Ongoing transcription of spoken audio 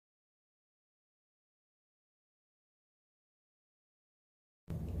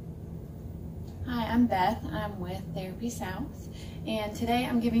I'm Beth. I'm with Therapy South, and today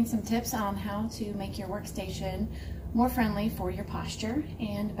I'm giving some tips on how to make your workstation more friendly for your posture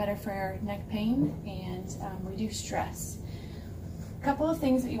and better for your neck pain and reduce stress. A couple of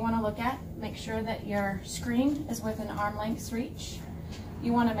things that you want to look at: make sure that your screen is within arm length's reach.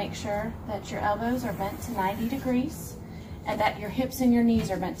 You want to make sure that your elbows are bent to 90 degrees and that your hips and your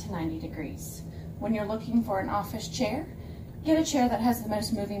knees are bent to 90 degrees. When you're looking for an office chair, get a chair that has the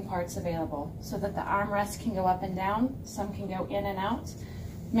most moving parts available so that the armrest can go up and down, some can go in and out.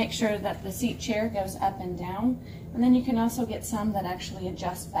 Make sure that the seat chair goes up and down, and then you can also get some that actually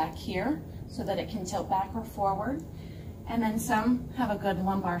adjust back here so that it can tilt back or forward, and then some have a good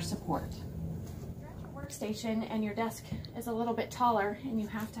lumbar support. If you're at your workstation and your desk is a little bit taller and you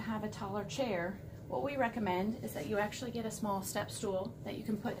have to have a taller chair, what we recommend is that you actually get a small step stool that you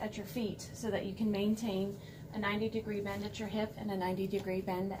can put at your feet so that you can maintain a 90-degree bend at your hip and a 90-degree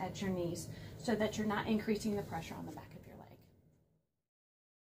bend at your knees so that you're not increasing the pressure on the back of